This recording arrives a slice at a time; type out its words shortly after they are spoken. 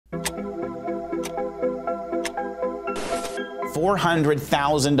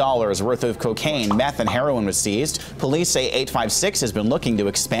$400,000 worth of cocaine, meth, and heroin was seized. Police say 856 has been looking to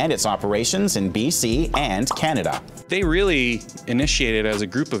expand its operations in BC and Canada. They really initiated as a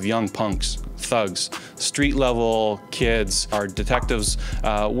group of young punks, thugs, street-level kids. Our detectives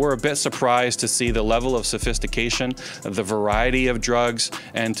were a bit surprised to see the level of sophistication, the variety of drugs,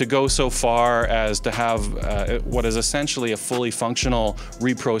 and to go so far as to have what is essentially a fully functional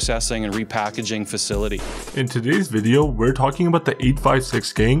reprocessing and repackaging facility. In today's video, we're talking about the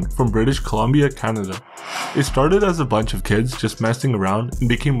 856 gang from British Columbia, Canada. It started as a bunch of kids just messing around and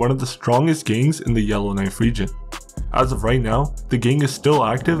became one of the strongest gangs in the Yellowknife region. As of right now, the gang is still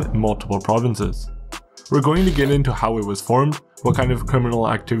active in multiple provinces. We're going to get into how it was formed, what kind of criminal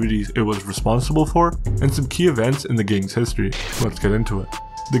activities it was responsible for, and some key events in the gang's history. Let's get into it.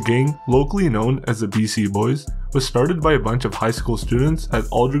 The gang, locally known as the BC Boys, was started by a bunch of high school students at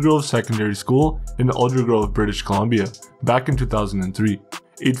Aldergrove Secondary School in Aldergrove, British Columbia, back in 2003.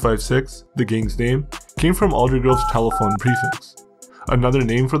 856, the gang's name, came from Aldergrove's telephone prefix. Another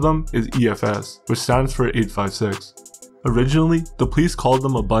name for them is EFS, which stands for 856. Originally, the police called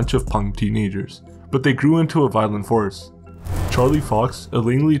them a bunch of punk teenagers, but they grew into a violent force. Charlie Fox, a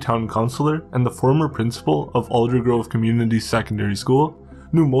Langley town councillor and the former principal of Aldergrove Community Secondary School,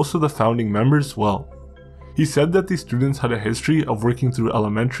 knew most of the founding members well. He said that these students had a history of working through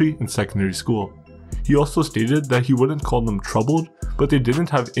elementary and secondary school. He also stated that he wouldn't call them troubled, but they didn't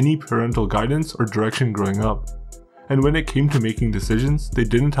have any parental guidance or direction growing up. And when it came to making decisions, they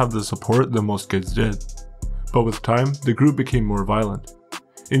didn't have the support that most kids did. But with time, the group became more violent.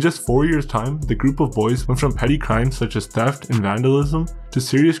 In just 4 years' time, the group of boys went from petty crimes such as theft and vandalism to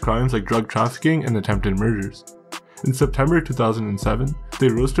serious crimes like drug trafficking and attempted murders. In September 2007, they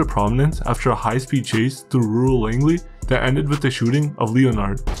rose to prominence after a high-speed chase through rural Langley that ended with the shooting of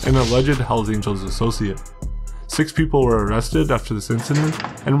Leonard, an alleged Hells Angels associate. 6 people were arrested after this incident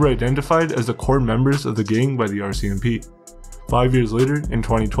and were identified as the core members of the gang by the RCMP. 5 years later, in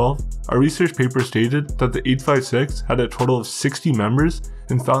 2012, a research paper stated that the 856 had a total of 60 members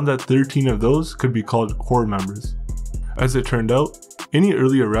and found that 13 of those could be called core members. As it turned out, any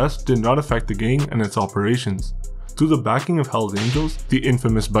early arrests did not affect the gang and its operations. Through the backing of Hells Angels, the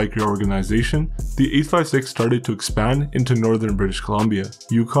infamous biker organization, the 856 started to expand into northern British Columbia,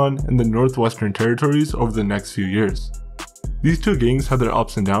 Yukon, and the Northwestern Territories over the next few years. These two gangs had their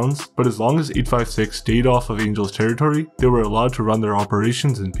ups and downs, but as long as 856 stayed off of Angels territory, they were allowed to run their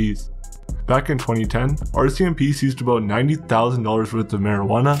operations in peace. Back in 2010, RCMP seized about $90,000 worth of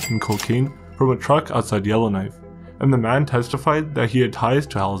marijuana and cocaine from a truck outside Yellowknife, and the man testified that he had ties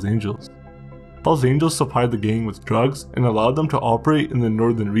to Hells Angels. Hells Angels supplied the gang with drugs and allowed them to operate in the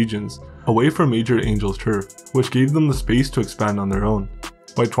northern regions, away from major Angels turf, which gave them the space to expand on their own.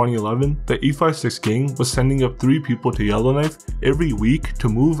 By 2011, the 856 gang was sending up 3 people to Yellowknife every week to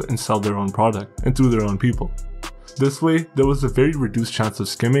move and sell their own product, and through their own people. This way, there was a very reduced chance of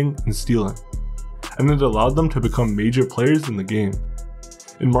skimming and stealing, and it allowed them to become major players in the game.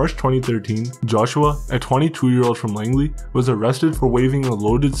 In March 2013, Joshua, a 22-year-old from Langley, was arrested for waving a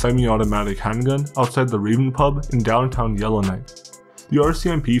loaded semi-automatic handgun outside the Raven Pub in downtown Yellowknife. The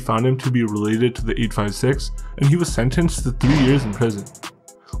RCMP found him to be related to the 856, and he was sentenced to 3 years in prison.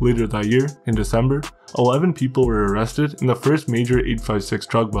 Later that year, in December, 11 people were arrested in the first major 856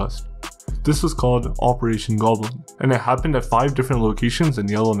 drug bust. This was called Operation Goblin, and it happened at 5 different locations in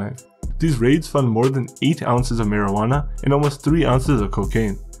Yellowknife. These raids found more than 8 ounces of marijuana and almost 3 ounces of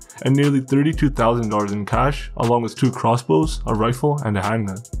cocaine, and nearly $32,000 in cash, along with 2 crossbows, a rifle, and a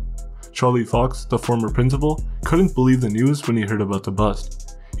handgun. Charlie Fox, the former principal, couldn't believe the news when he heard about the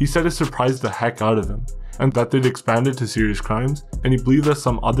bust. He said it surprised the heck out of him, and that they'd expanded to serious crimes, and he believed that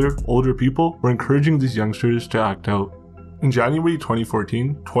some other, older people were encouraging these youngsters to act out. In January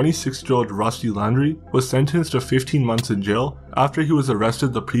 2014, 26-year-old Rusty Landry was sentenced to 15 months in jail after he was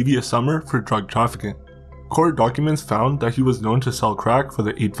arrested the previous summer for drug trafficking. Court documents found that he was known to sell crack for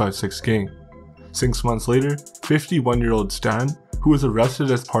the 856 gang. 6 months later, 51-year-old Stan, who was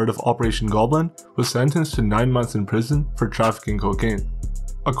arrested as part of Operation Goblin, was sentenced to 9 months in prison for trafficking cocaine.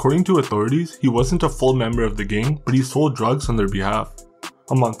 According to authorities, he wasn't a full member of the gang, but he sold drugs on their behalf.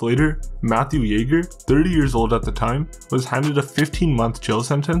 A month later, Matthew Yeager, 30 years old at the time, was handed a 15-month jail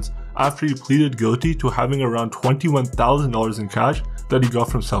sentence after he pleaded guilty to having around $21,000 in cash that he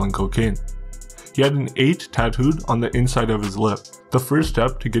got from selling cocaine. He had an 8 tattooed on the inside of his lip, the first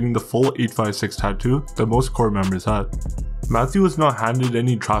step to getting the full 856 tattoo that most core members had. Matthew was not handed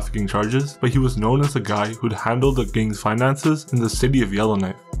any trafficking charges, but he was known as the guy who'd handled the gang's finances in the city of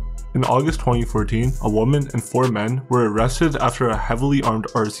Yellowknife. In August 2014, a woman and 4 men were arrested after a heavily armed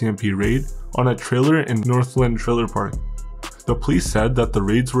RCMP raid on a trailer in Northland Trailer Park. The police said that the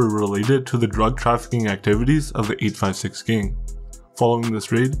raids were related to the drug trafficking activities of the 856 gang. Following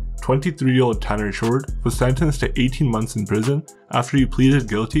this raid, 23-year-old Tanner Short was sentenced to 18 months in prison after he pleaded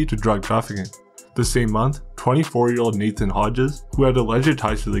guilty to drug trafficking. The same month, 24-year-old Nathan Hodges, who had alleged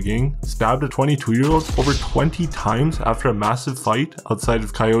ties to the gang, stabbed a 22-year-old over 20 times after a massive fight outside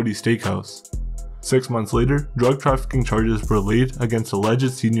of Coyote Steakhouse. 6 months later, drug trafficking charges were laid against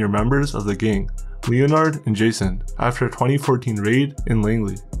alleged senior members of the gang, Leonard and Jason, after a 2014 raid in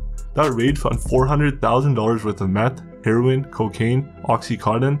Langley. That raid found $400,000 worth of meth, heroin, cocaine,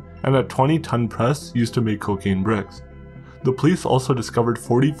 oxycontin, and a 20-ton press used to make cocaine bricks. The police also discovered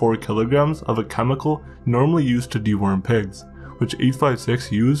 44 kilograms of a chemical normally used to deworm pigs, which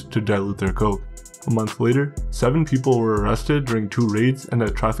 856 used to dilute their coke. A month later, 7 people were arrested during 2 raids and a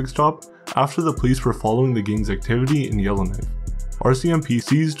traffic stop after the police were following the gang's activity in Yellowknife. RCMP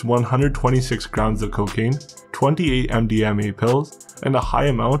seized 126 grams of cocaine, 28 MDMA pills, and a high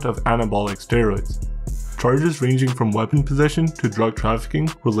amount of anabolic steroids. Charges ranging from weapon possession to drug trafficking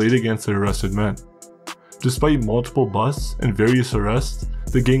were laid against the arrested men. Despite multiple busts and various arrests,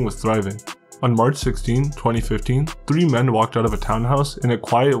 the gang was thriving. On March 16, 2015, 3 men walked out of a townhouse in a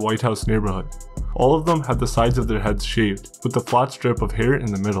quiet White House neighborhood. All of them had the sides of their heads shaved, with a flat strip of hair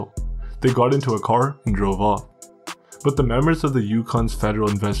in the middle. They got into a car and drove off. But the members of the Yukon's Federal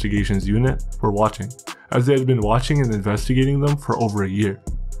Investigations Unit were watching, as they had been watching and investigating them for over a year.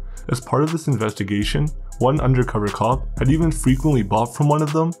 As part of this investigation, one undercover cop had even frequently bought from one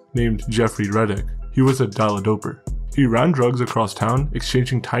of them named Jeffrey Reddick. He was a dial-a-doper. He ran drugs across town,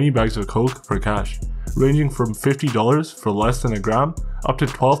 exchanging tiny bags of coke for cash, ranging from $50 for less than a gram up to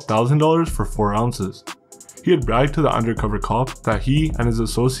 $12,000 for 4 ounces. He had bragged to the undercover cop that he and his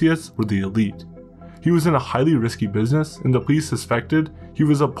associates were the elite. He was in a highly risky business, and the police suspected he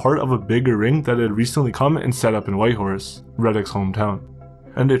was a part of a bigger ring that had recently come and set up in Whitehorse, Reddick's hometown.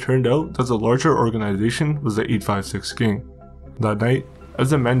 And it turned out that the larger organization was the 856 gang. That night,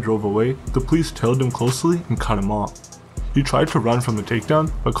 as the men drove away, the police tailed him closely and cut him off. He tried to run from the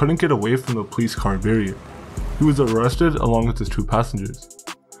takedown, but couldn't get away from the police car barrier. He was arrested along with his 2 passengers.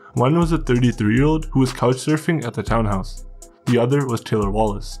 One was a 33-year-old who was couch surfing at the townhouse. The other was Taylor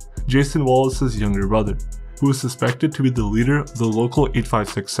Wallace, Jason Wallace's younger brother, who was suspected to be the leader of the local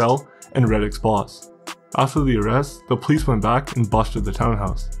 856 cell and Reddick's boss. After the arrest, the police went back and busted the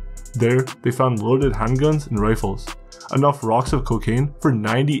townhouse. There, they found loaded handguns and rifles, enough rocks of cocaine for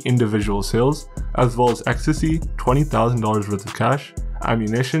 90 individual sales, as well as ecstasy, $20,000 worth of cash,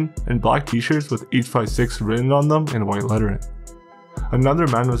 ammunition, and black t-shirts with 856 written on them in white lettering. Another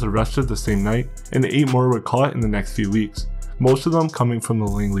man was arrested the same night, and 8 more were caught in the next few weeks, most of them coming from the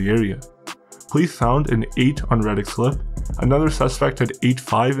Langley area. Police found an 8 on Reddick's slip, another suspect had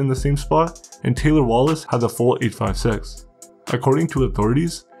 8.5 in the same spot, and Taylor Wallace had the full 856. According to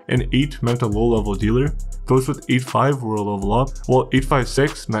authorities, an 8 meant a low-level dealer, those with 8.5 were a level up, while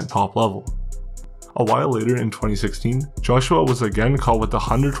 856 meant top level. A while later in 2016, Joshua was again caught with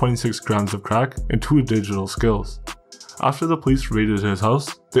 126 grams of crack and 2 digital skills. After the police raided his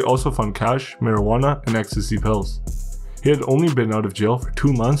house, they also found cash, marijuana, and ecstasy pills. He had only been out of jail for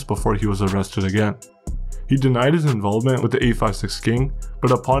 2 months before he was arrested again. He denied his involvement with the 856 gang,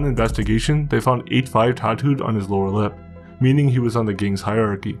 but upon investigation, they found 8.5 tattooed on his lower lip, meaning he was on the gang's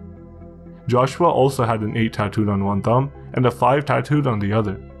hierarchy. Joshua also had an 8 tattooed on one thumb and a 5 tattooed on the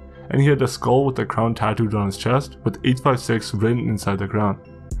other, and he had a skull with a crown tattooed on his chest with 856 written inside the crown.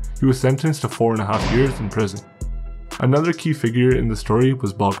 He was sentenced to 4.5 years in prison. Another key figure in the story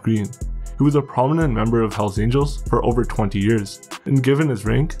was Bob Green, who was a prominent member of Hells Angels for over 20 years, and given his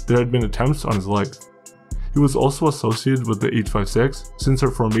rank, there had been attempts on his life. He was also associated with the 856 since their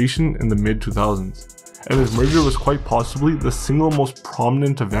formation in the mid-2000s, and his murder was quite possibly the single most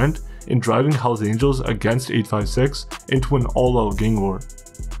prominent event in driving Hells Angels against 856 into an all-out gang war.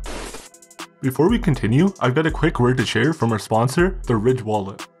 Before we continue, I've got a quick word to share from our sponsor, the Ridge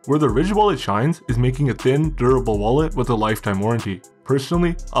Wallet. Where the Ridge Wallet shines is making a thin, durable wallet with a lifetime warranty.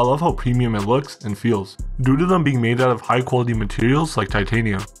 Personally, I love how premium it looks and feels, due to them being made out of high-quality materials like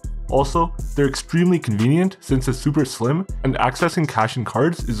titanium. Also, they're extremely convenient since it's super slim and accessing cash and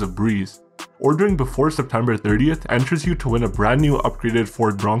cards is a breeze. Ordering before September 30th enters you to win a brand new upgraded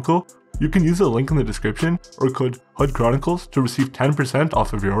Ford Bronco. You can use the link in the description or code HUD Chronicles to receive 10%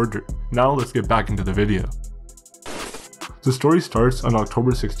 off of your order. Now let's get back into the video. The story starts on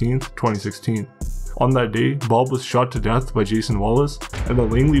October 16th, 2016. On that day, Bob was shot to death by Jason Wallace at a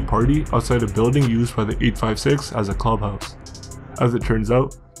Langley party outside a building used by the 856 as a clubhouse. As it turns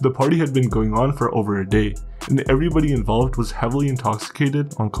out, the party had been going on for over a day, and everybody involved was heavily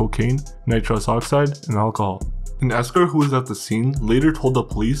intoxicated on cocaine, nitrous oxide, and alcohol. An escort who was at the scene later told the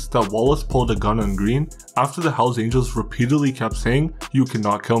police that Wallace pulled a gun on Green after the Hells Angels repeatedly kept saying, "You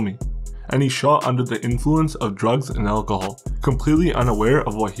cannot kill me," and he shot under the influence of drugs and alcohol, completely unaware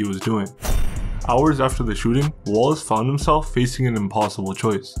of what he was doing. Hours after the shooting, Wallace found himself facing an impossible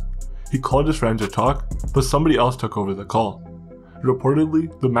choice. He called his friend to talk, but somebody else took over the call. Reportedly,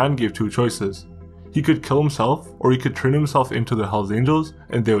 the man gave two choices. He could kill himself, or he could turn himself into the Hells Angels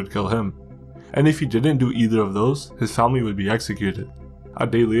and they would kill him. And if he didn't do either of those, his family would be executed. A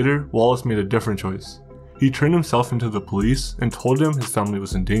day later, Wallace made a different choice. He turned himself into the police and told them his family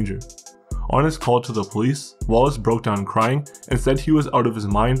was in danger. On his call to the police, Wallace broke down crying and said he was out of his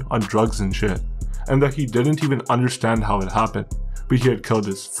mind on drugs and shit, and that he didn't even understand how it happened, but he had killed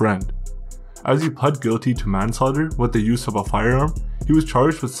his friend. As he pled guilty to manslaughter with the use of a firearm, he was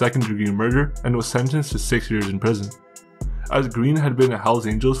charged with second-degree murder and was sentenced to 6 years in prison. As Green had been a Hells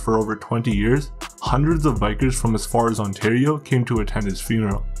Angels for over 20 years, hundreds of bikers from as far as Ontario came to attend his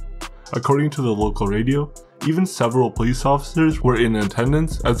funeral. According to the local radio, even several police officers were in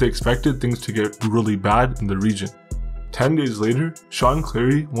attendance as they expected things to get really bad in the region. 10 days later, Sean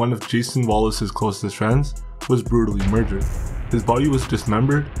Cleary, one of Jason Wallace's closest friends, was brutally murdered. His body was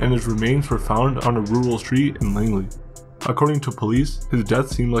dismembered and his remains were found on a rural street in Langley. According to police, his death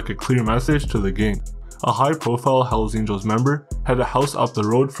seemed like a clear message to the gang. A high-profile Hells Angels member had a house up the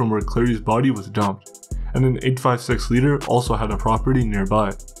road from where Cleary's body was dumped, and an 856 leader also had a property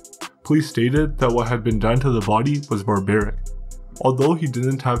nearby. Police stated that what had been done to the body was barbaric. Although he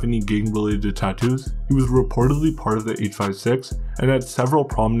didn't have any gang-related tattoos, he was reportedly part of the 856 and had several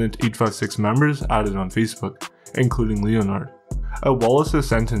prominent 856 members added on Facebook, including Leonard. At Wallace's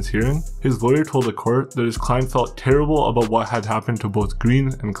sentence hearing, his lawyer told the court that his client felt terrible about what had happened to both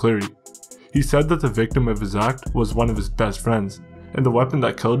Green and Cleary. He said that the victim of his act was one of his best friends, and the weapon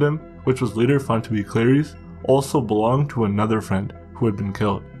that killed him, which was later found to be Cleary's, also belonged to another friend who had been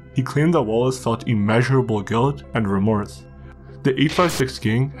killed. He claimed that Wallace felt immeasurable guilt and remorse. The 856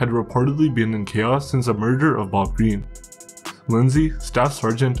 gang had reportedly been in chaos since the murder of Bob Green. Lindsay, staff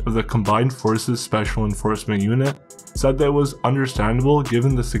sergeant of the Combined Forces Special Enforcement Unit, said that it was understandable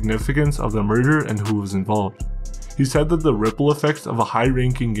given the significance of the murder and who was involved. He said that the ripple effects of a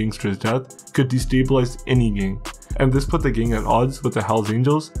high-ranking gangster's death could destabilize any gang, and this put the gang at odds with the Hells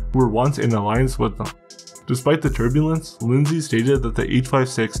Angels, who were once in alliance with them. Despite the turbulence, Lindsay stated that the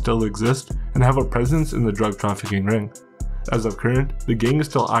 856 still exist and have a presence in the drug trafficking ring. As of current, the gang is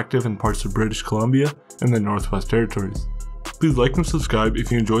still active in parts of British Columbia and the Northwest Territories. Please like and subscribe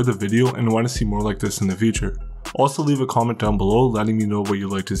if you enjoyed the video and want to see more like this in the future. Also leave a comment down below letting me know what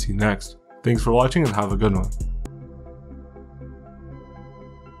you'd like to see next. Thanks for watching and have a good one.